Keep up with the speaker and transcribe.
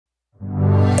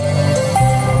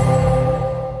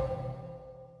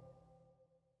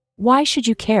Why should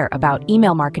you care about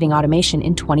email marketing automation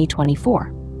in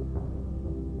 2024?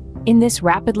 In this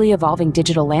rapidly evolving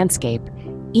digital landscape,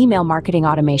 email marketing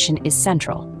automation is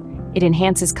central. It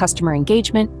enhances customer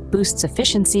engagement, boosts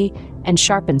efficiency, and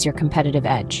sharpens your competitive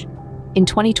edge. In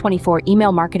 2024,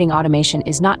 email marketing automation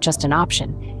is not just an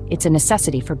option, it's a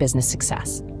necessity for business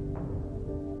success.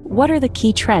 What are the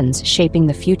key trends shaping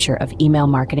the future of email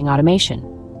marketing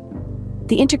automation?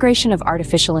 The integration of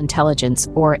artificial intelligence,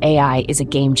 or AI, is a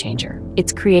game changer.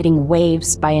 It's creating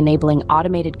waves by enabling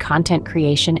automated content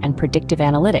creation and predictive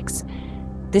analytics.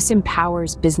 This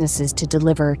empowers businesses to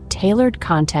deliver tailored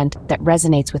content that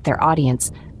resonates with their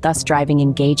audience, thus driving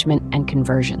engagement and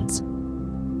conversions.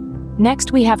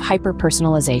 Next, we have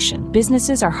hyper-personalization.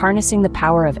 Businesses are harnessing the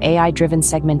power of AI-driven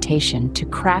segmentation to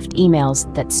craft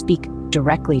emails that speak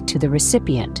directly to the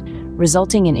recipient,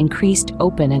 resulting in increased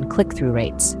open and click-through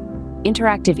rates.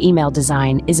 Interactive email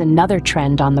design is another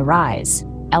trend on the rise.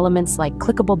 Elements like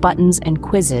clickable buttons and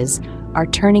quizzes are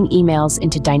turning emails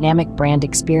into dynamic brand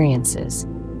experiences.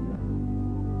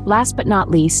 Last but not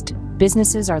least,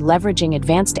 businesses are leveraging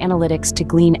advanced analytics to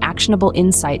glean actionable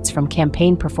insights from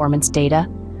campaign performance data,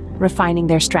 refining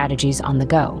their strategies on the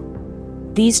go.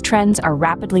 These trends are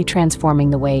rapidly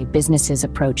transforming the way businesses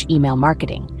approach email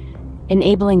marketing,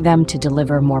 enabling them to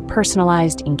deliver more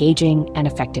personalized, engaging, and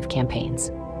effective campaigns.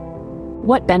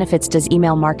 What benefits does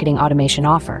email marketing automation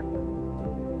offer?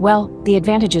 Well, the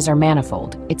advantages are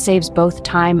manifold. It saves both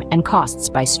time and costs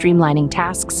by streamlining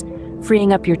tasks,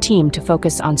 freeing up your team to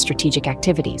focus on strategic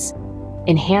activities.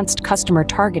 Enhanced customer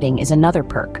targeting is another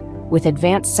perk, with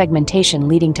advanced segmentation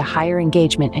leading to higher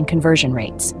engagement and conversion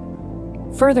rates.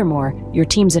 Furthermore, your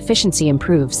team's efficiency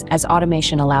improves as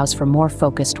automation allows for more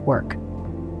focused work.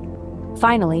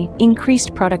 Finally,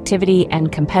 increased productivity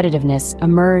and competitiveness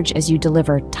emerge as you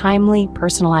deliver timely,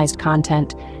 personalized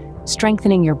content,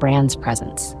 strengthening your brand's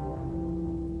presence.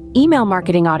 Email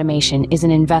marketing automation is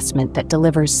an investment that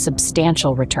delivers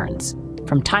substantial returns,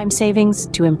 from time savings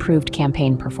to improved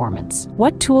campaign performance.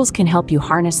 What tools can help you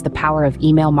harness the power of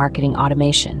email marketing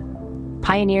automation?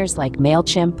 Pioneers like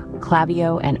MailChimp,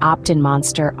 Klaviyo, and Opt-in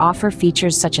Monster offer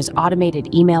features such as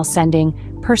automated email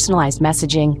sending, personalized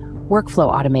messaging, workflow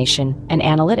automation, and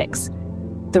analytics.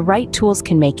 The right tools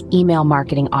can make email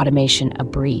marketing automation a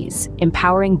breeze,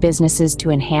 empowering businesses to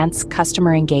enhance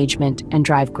customer engagement and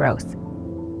drive growth.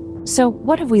 So,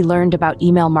 what have we learned about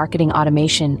email marketing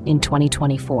automation in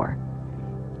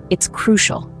 2024? It's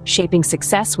crucial, shaping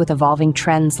success with evolving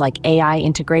trends like AI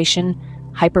integration,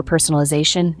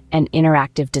 hyper-personalization, and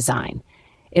interactive design.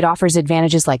 It offers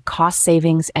advantages like cost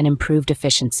savings and improved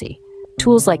efficiency.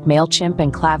 Tools like MailChimp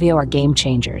and Klaviyo are game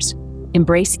changers.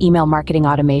 Embrace email marketing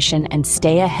automation and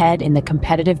stay ahead in the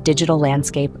competitive digital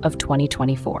landscape of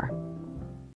 2024.